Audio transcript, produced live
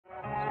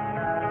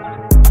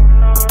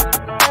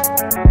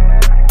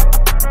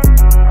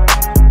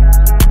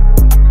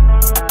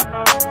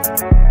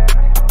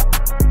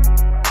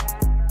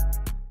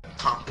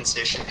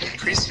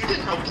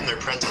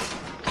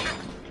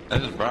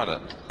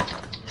got it.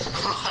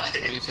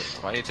 Why?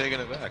 Why are you taking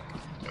it back?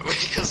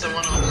 Because I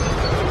want to...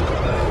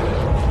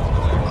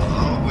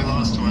 Oh, we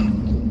lost one.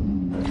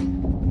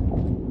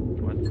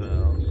 What the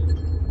hell?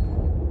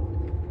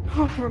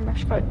 Oh,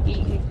 Ramesh got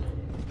eaten.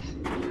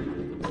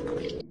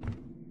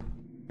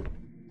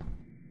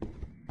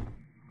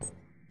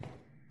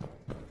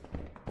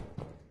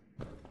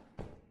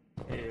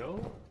 Heyo.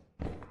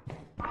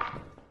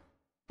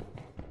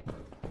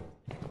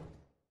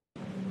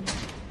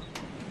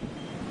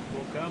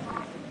 Woke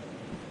up.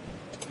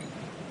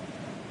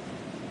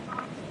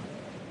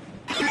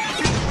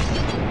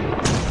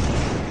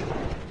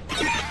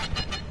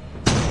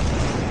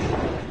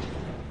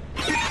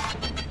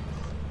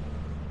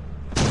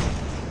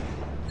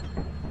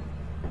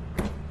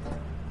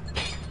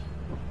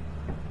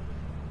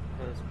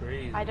 That's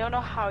crazy. I don't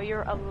know how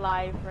you're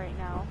alive right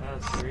now.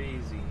 That's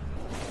crazy.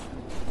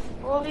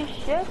 Holy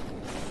shit.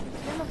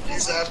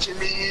 He's after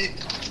me.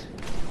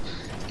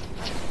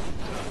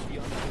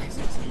 Beyond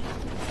 360.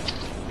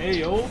 Hey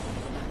yo.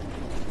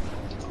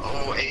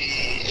 Oh,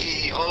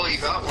 hey, oh, you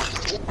got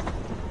one.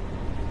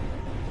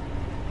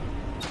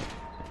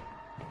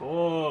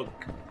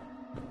 Fuck.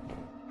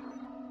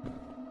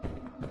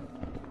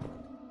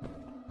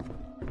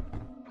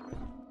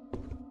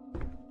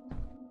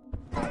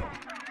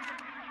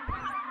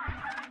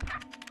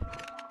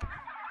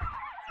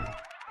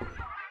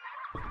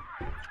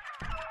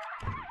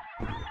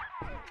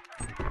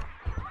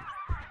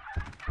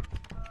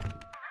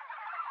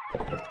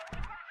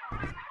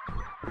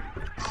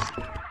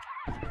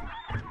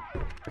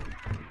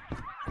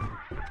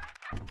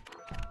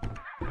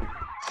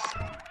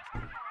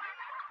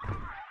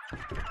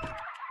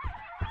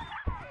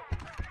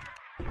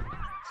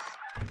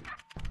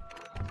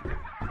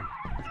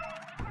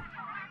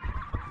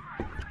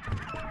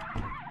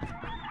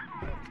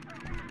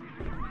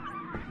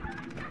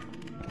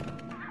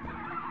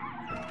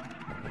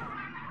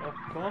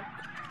 Fuck.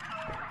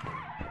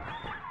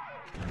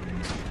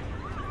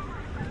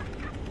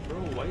 Bro,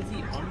 why is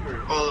he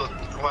under? Well,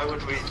 why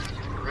would we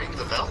ring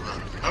the bell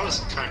then? That was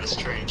kind of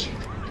strange.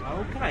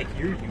 How can I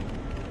hear you?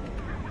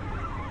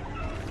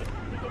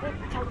 We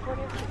didn't teleport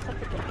him to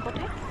the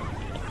teleporter?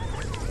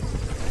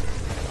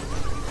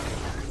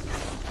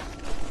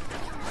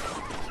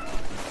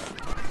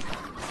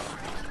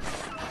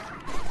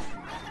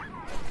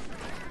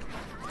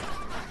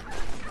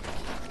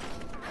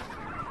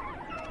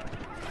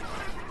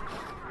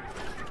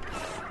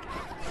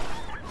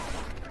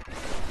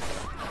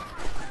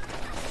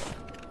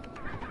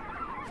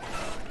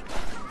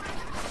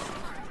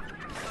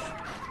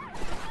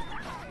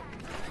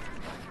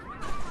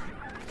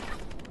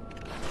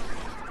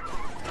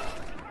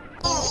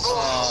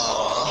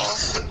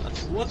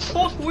 What the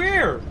fuck?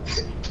 Where?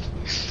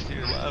 To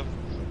your left.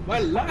 My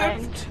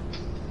left.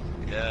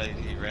 Yeah,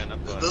 he ran up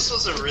on This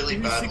was a really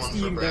bad one 360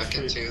 for Bracken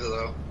invested. too,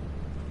 though.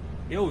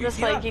 Yo, you Just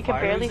see like that you could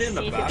fire barely in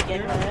the see to back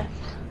begin there?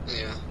 with.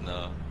 Yeah.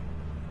 No.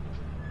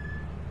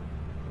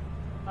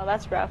 Oh,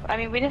 that's rough. I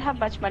mean, we didn't have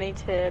much money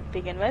to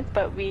begin with,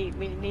 but we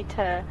need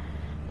to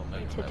Well,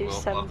 maybe to I do will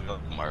some- plug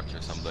up Mark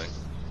or something.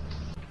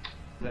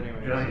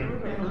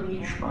 Giant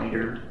energy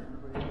Schneider.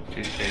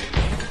 She's shaking.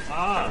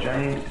 Ah!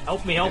 Giant.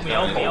 Help me, help me,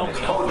 help me, help me.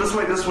 Oh, this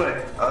way, this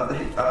way.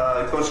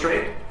 Go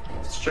straight.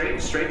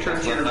 Straight, turn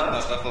to your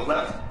left.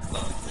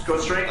 Left. Go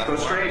straight, go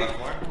straight.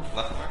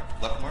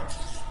 Left more.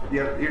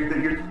 Yeah, you're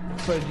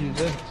But you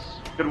did.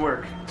 good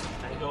work.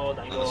 Thank God,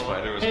 thank And the God.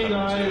 spider was Hey coming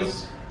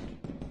guys.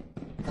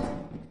 too.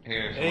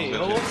 Here, Hey,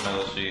 someone's yo. got your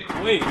metal sheet.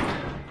 Wait,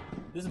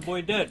 this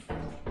boy dead.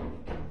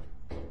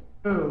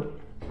 Who?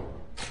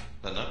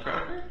 The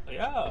Nutcracker?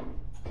 Yeah,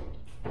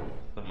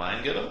 The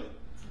mine get him?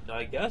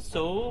 I guess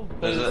so.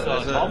 There's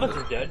Because a- Thomas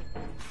are dead.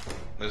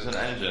 There's an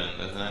engine.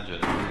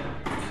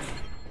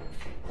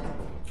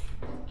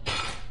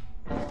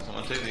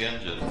 Someone take the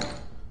engine.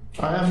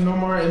 I have no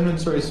more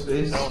inventory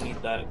space. I don't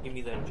need that. Give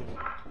me the engine.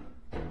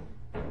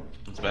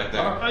 It's back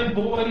there. Alright,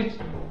 boys.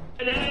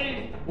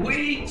 Today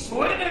we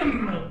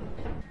swim.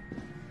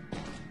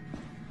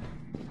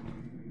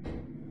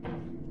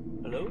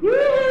 Hello?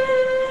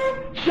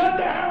 Woo! Shut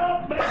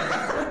down,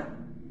 man.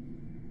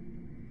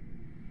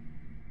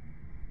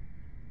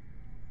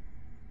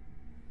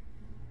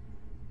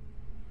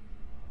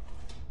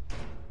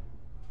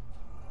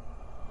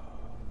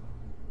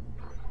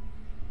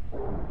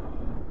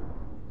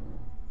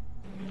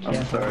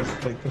 I'm sorry.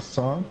 Like the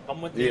song.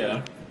 Come with me.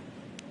 Yeah.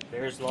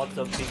 There's lots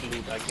of big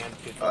loot. I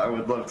can't pick I up.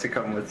 would love to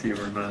come with you,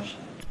 Ramesh.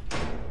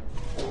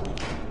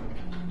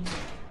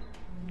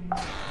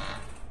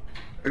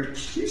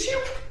 Excuse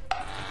you?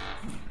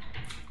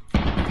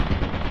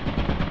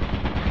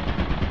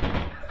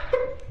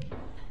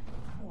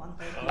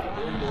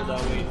 Don't go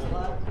that way.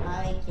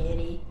 Hi,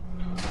 kitty.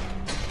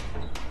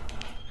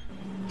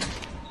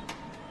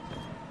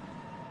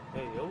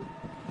 Hey, yo.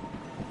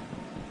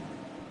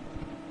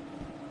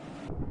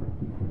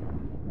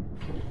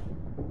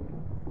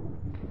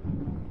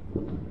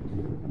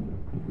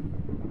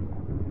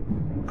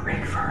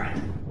 Break for it.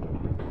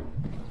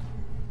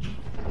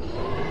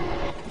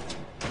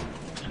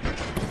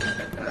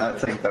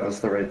 was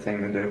the right thing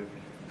to do.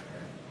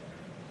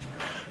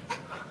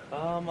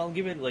 I'll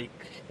give it like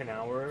an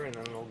hour and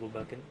then I'll go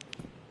back in.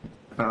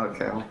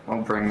 Okay,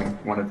 I'll bring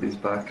one of these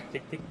back.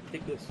 Take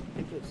this.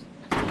 Take this.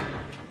 I'm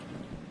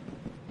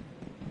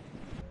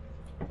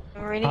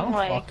I reading don't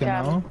like fucking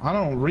know. I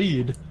don't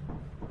read.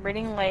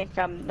 reading like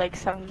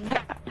some.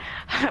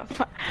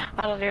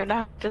 I don't even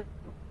know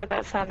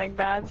without sounding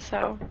bad,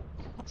 so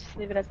I'll just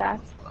leave it at that.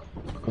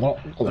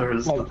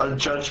 There's a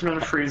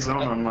judgment-free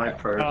zone on my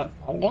part. Oh,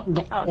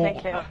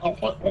 thank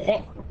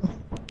you.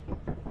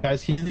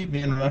 Guys, can you leave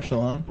me and Rush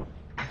alone?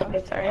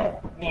 I'm sorry.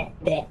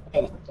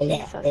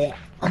 Jesus.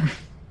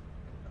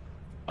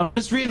 I'm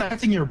just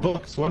reenacting your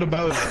books. What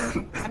about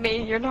it? I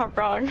mean, you're not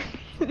wrong.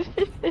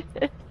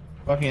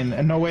 Fucking,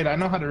 and no, wait, I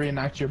know how to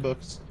reenact your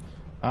books.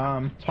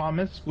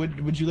 Thomas,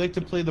 would you like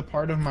to play the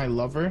part of my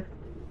lover?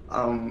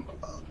 I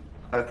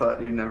thought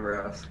you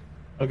never asked.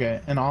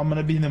 Okay, and I'm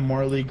gonna be the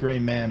morally gray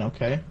man,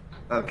 okay?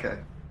 Okay.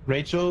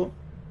 Rachel,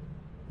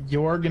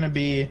 you're gonna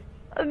be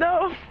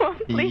No,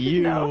 please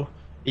you. no.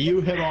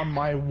 You hit on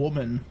my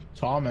woman,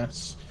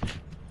 Thomas.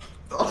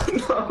 Oh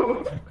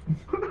no!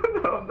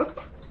 No.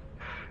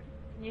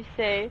 You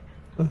say,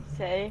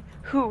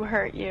 who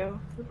hurt you?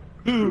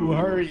 Who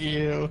hurt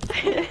you?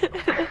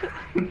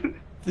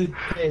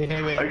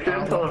 Hey, wait. I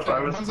can't tell if I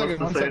was supposed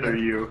to say it or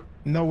you.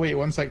 No, wait,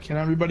 1 sec. Can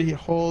everybody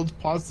hold?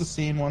 Pause the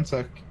scene 1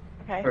 sec.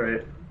 Okay.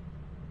 Alright.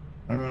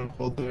 Everyone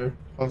hold there.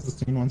 Pause the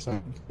scene 1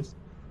 second, please.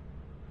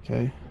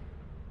 Okay.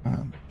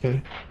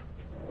 Okay.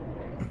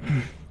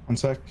 1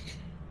 sec.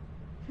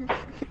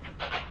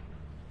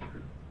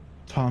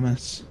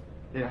 Thomas,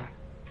 Yeah.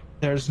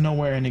 there's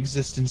nowhere in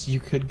existence you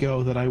could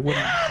go that I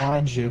wouldn't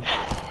find you.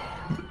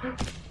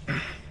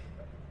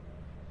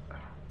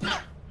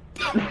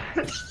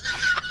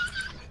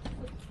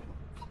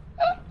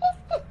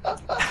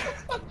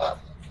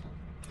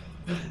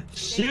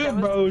 Shoot, that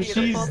was bro,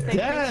 beautiful. she's Thank you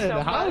dead. so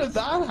How much. did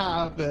that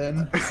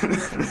happen?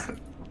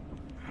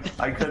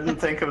 I couldn't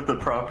think of the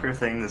proper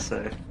thing to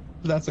say.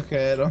 That's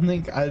okay. I don't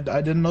think I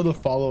didn't know the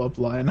follow-up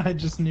line. I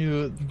just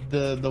knew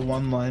the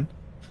one line.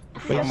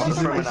 From,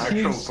 she's- from an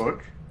actual she's-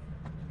 book?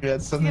 Yeah,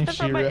 it's You something get that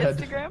she from my read.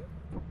 Instagram?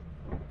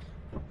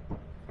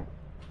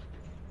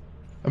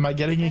 Am I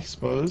getting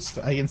exposed?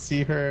 I can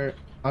see her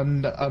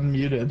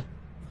unmuted.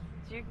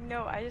 Do you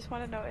know? I just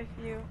want to know if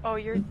you. Oh,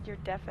 you're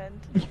deafened.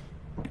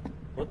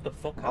 What the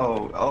fuck?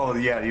 Oh,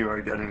 yeah, you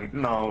are getting.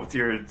 No,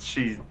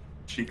 she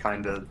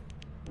kinda.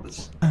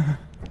 It's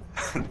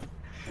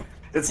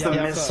the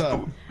Yeah, what's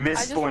up? I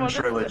just Mistborn wanted.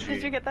 trilogy.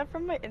 Did you get that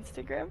from my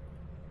Instagram?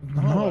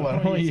 No,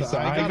 I don't use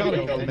that. I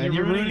gotta go, man.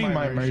 You're ruining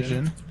my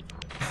immersion.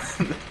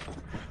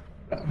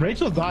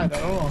 Rachel died. I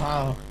don't know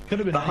how. Could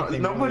have been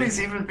anything. Nobody's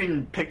even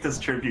been picked as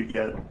tribute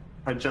yet.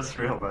 I just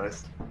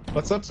realized.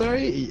 What's up,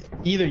 sorry?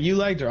 Either you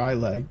lagged or I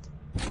lagged.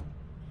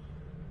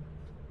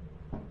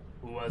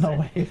 Who was No it?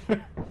 way.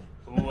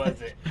 Who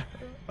was it?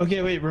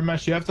 Okay, wait,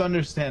 Ramesh, you have to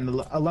understand.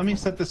 Let me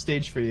set the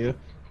stage for you.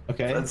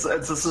 Okay? This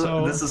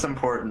is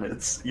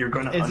important. You're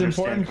going to It's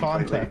understand important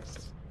completely.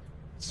 context.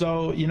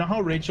 So, you know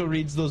how Rachel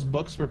reads those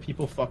books where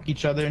people fuck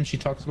each other and she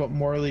talks about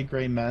morally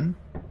gray men?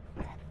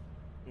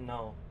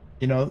 No.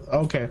 You know?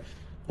 Okay.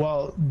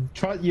 Well,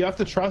 you have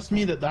to trust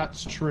me that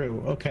that's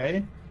true,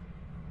 okay?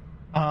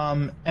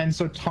 And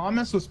so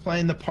Thomas was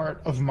playing the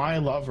part of my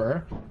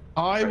lover.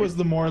 I was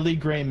the morally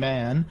gray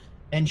man,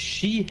 and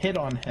she hit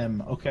on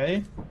him,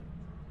 okay?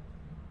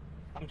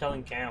 I'm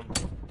telling Cam.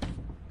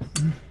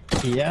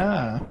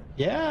 Yeah.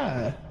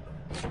 Yeah.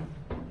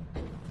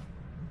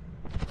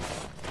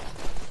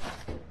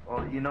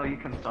 Well, you know you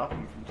can stop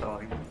him from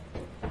telling.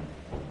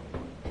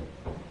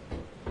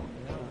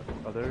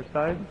 Other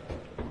side?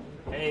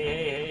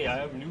 Hey, I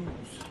have news.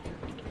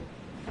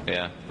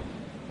 Yeah.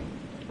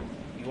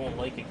 You won't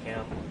like it,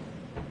 Cam.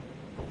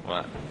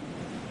 What?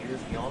 Your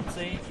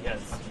fiance?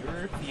 Yes,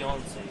 your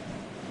fiance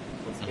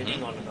was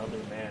hitting on another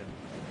man.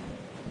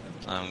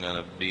 I'm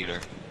gonna beat her.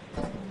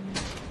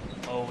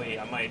 Oh wait,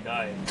 I might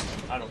die.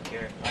 I don't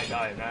care. I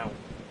die now.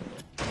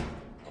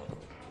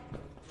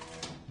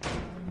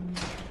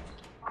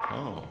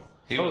 Oh.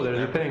 He Oh, was there's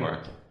there a thing. before.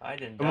 I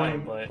didn't Come die,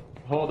 on. but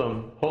Hold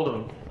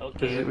him.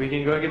 Okay. We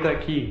can go get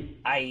that key.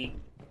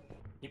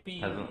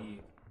 Yippee. Hasn't-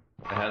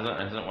 It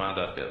hasn't wound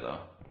up yet though.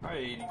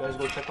 Alright, you guys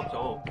go check up the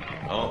hole.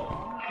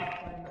 Oh.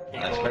 Hey,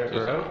 That's go. right.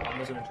 We're out? I'm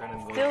just gonna try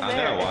and go. Still I'm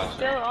there. gonna watch It's it.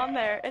 still on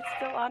there. It's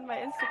still on my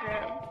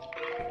Instagram.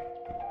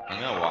 I'm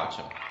gonna watch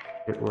him.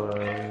 It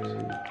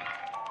was...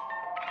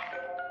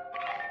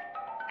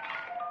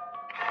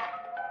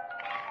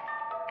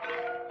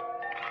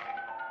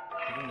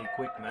 Give me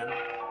quick, man.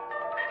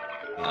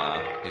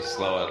 Nah, he's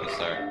slow at the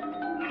start.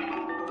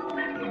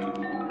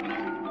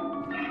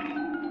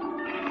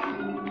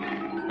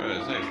 Bro,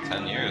 it's like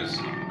 10 years.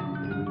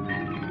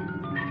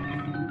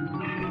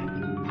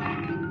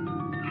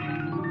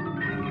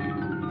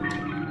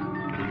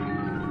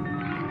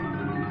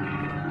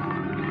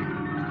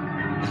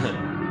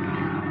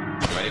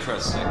 Ready for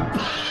a sick?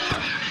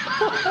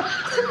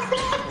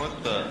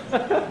 What the?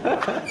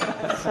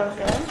 So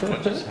good.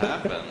 What just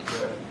happened?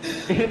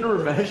 Did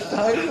Ramesh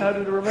die? How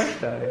did Ramesh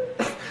die?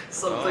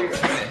 Something. Oh,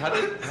 wait, how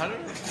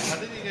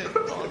did he get?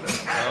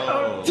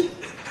 Oh,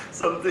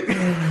 Something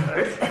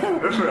I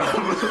probably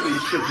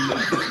shouldn't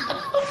have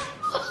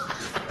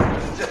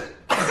done.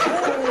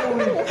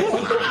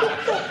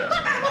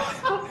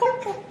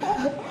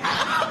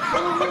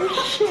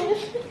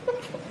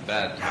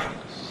 bad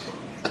Thomas.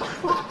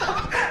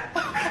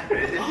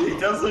 He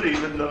doesn't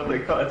even know the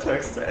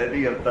context to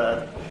any of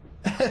that.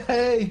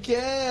 Hey,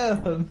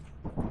 Cam!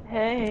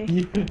 Hey.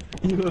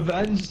 You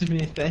avenged me,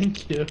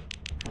 thank you.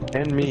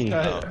 And me.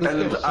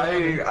 And I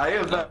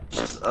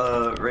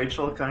avenged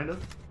Rachel, kind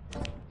of.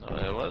 No,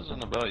 it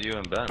wasn't about you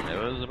and Ben. It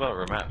was about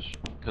Ramesh.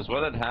 Because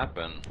what had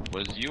happened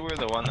was you were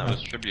the one that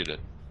was tributed.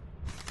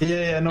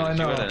 Yeah, no, I 'Cause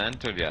know. You hadn't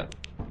entered yet.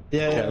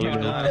 Yeah, You no, I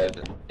know.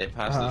 died. It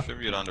passed Uh-huh. the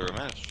tribute on to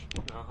Ramesh,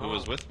 who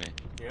was with me.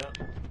 Yeah.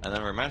 And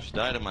then Ramesh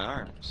died in my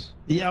arms.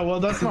 Yeah, well,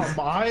 that's not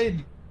my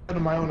out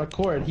of my own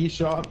accord. He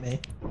shot me,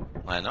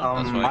 I know,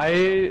 that's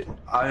why.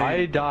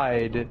 I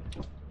died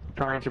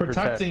trying to protect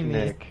protecting me.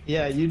 Nick.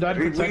 Yeah, you died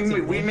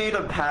protecting We me. made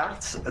a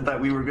pact that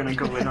we were gonna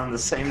go in on the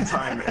same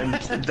time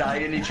and die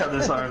in each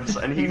other's arms,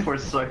 and he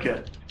forsook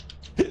it.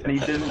 And he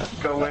didn't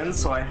go in,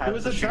 so I had It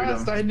was to a shoot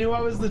trust. him. I knew I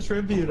was the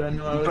tribute. I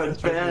knew I was But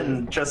the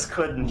Ben just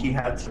couldn't. He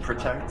had to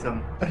protect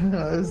him, tribute.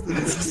 I was the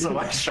so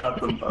I shot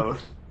them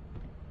both.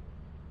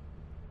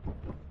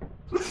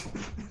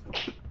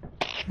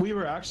 We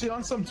were actually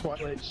on some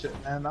Twilight shit,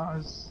 man. That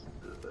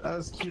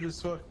was cute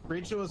as fuck.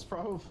 Rachel was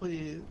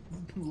probably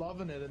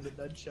loving it in the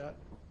dead chat.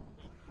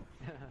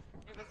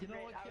 You know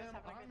what, Cam?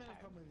 I'm gonna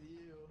come with you.